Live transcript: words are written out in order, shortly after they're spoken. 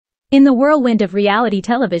In the whirlwind of reality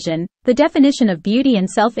television, the definition of beauty and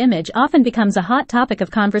self-image often becomes a hot topic of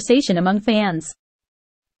conversation among fans.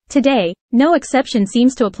 Today, no exception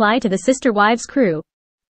seems to apply to the Sister Wives crew.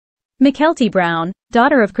 Mykelti Brown,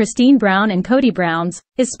 daughter of Christine Brown and Cody Browns,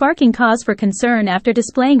 is sparking cause for concern after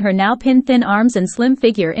displaying her now pin-thin arms and slim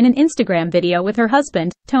figure in an Instagram video with her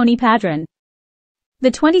husband, Tony Padron. The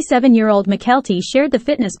 27-year-old Mykelti shared the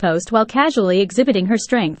fitness post while casually exhibiting her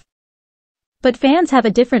strength. But fans have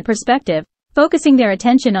a different perspective, focusing their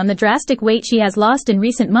attention on the drastic weight she has lost in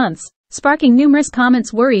recent months, sparking numerous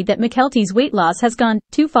comments worried that Mykelti's weight loss has gone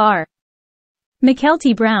too far.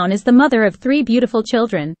 Mykelti Brown is the mother of 3 beautiful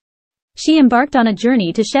children. She embarked on a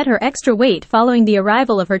journey to shed her extra weight following the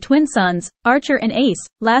arrival of her twin sons, Archer and Ace,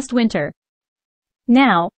 last winter.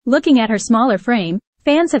 Now, looking at her smaller frame,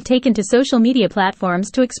 fans have taken to social media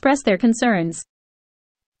platforms to express their concerns.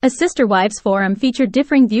 A Sister Wives forum featured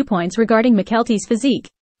differing viewpoints regarding Mykelti's physique,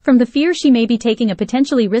 from the fear she may be taking a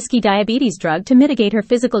potentially risky diabetes drug to mitigate her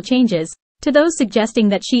physical changes, to those suggesting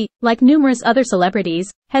that she, like numerous other celebrities,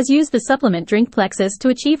 has used the supplement drink Plexus to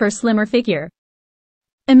achieve her slimmer figure.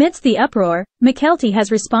 Amidst the uproar, Mykelti has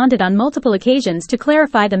responded on multiple occasions to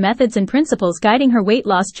clarify the methods and principles guiding her weight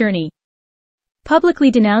loss journey. Publicly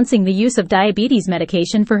denouncing the use of diabetes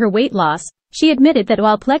medication for her weight loss, she admitted that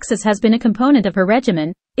while Plexus has been a component of her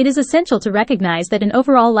regimen, it is essential to recognize that an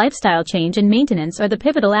overall lifestyle change and maintenance are the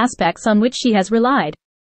pivotal aspects on which she has relied.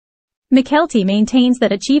 Mykelti maintains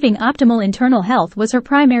that achieving optimal internal health was her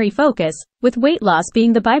primary focus, with weight loss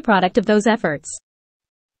being the byproduct of those efforts.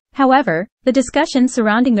 However, the discussions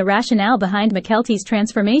surrounding the rationale behind Mykelti's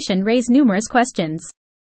transformation raise numerous questions.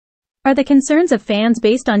 Are the concerns of fans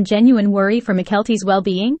based on genuine worry for Mykelti's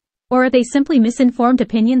well-being, or are they simply misinformed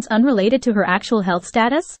opinions unrelated to her actual health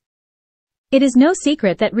status? It is no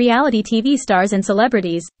secret that reality TV stars and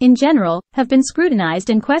celebrities, in general, have been scrutinized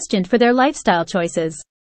and questioned for their lifestyle choices.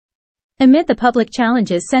 Amid the public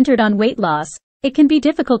challenges centered on weight loss, it can be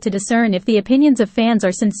difficult to discern if the opinions of fans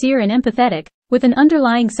are sincere and empathetic, with an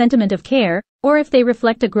underlying sentiment of care, or if they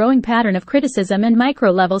reflect a growing pattern of criticism and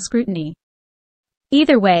micro-level scrutiny.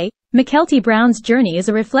 Either way, Mykelti Brown's journey is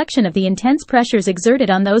a reflection of the intense pressures exerted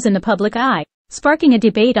on those in the public eye, sparking a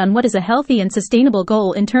debate on what is a healthy and sustainable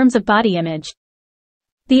goal in terms of body image.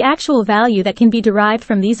 The actual value that can be derived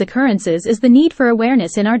from these occurrences is the need for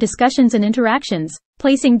awareness in our discussions and interactions,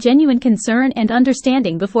 placing genuine concern and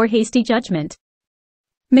understanding before hasty judgment.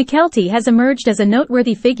 Mykelti has emerged as a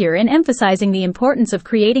noteworthy figure in emphasizing the importance of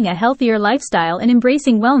creating a healthier lifestyle and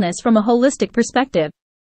embracing wellness from a holistic perspective.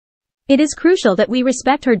 It is crucial that we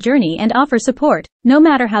respect her journey and offer support, no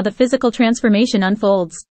matter how the physical transformation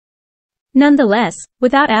unfolds. Nonetheless,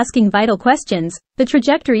 without asking vital questions, the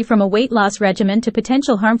trajectory from a weight loss regimen to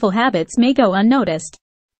potential harmful habits may go unnoticed.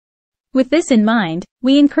 With this in mind,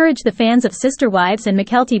 we encourage the fans of Sister Wives and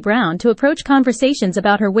Mykelti Brown to approach conversations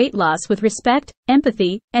about her weight loss with respect,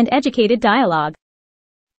 empathy, and educated dialogue.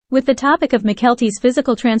 With the topic of Mykelti's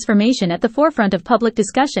physical transformation at the forefront of public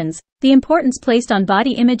discussions, the importance placed on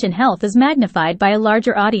body image and health is magnified by a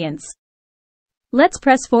larger audience. Let's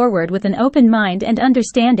press forward with an open mind and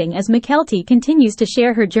understanding as Mykelti continues to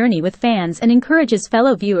share her journey with fans and encourages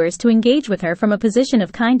fellow viewers to engage with her from a position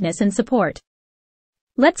of kindness and support.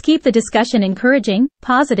 Let's keep the discussion encouraging,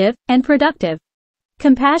 positive, and productive.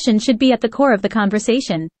 Compassion should be at the core of the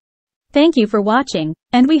conversation. Thank you for watching,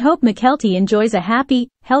 and we hope Mykelti enjoys a happy,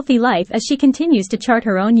 healthy life as she continues to chart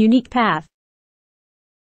her own unique path.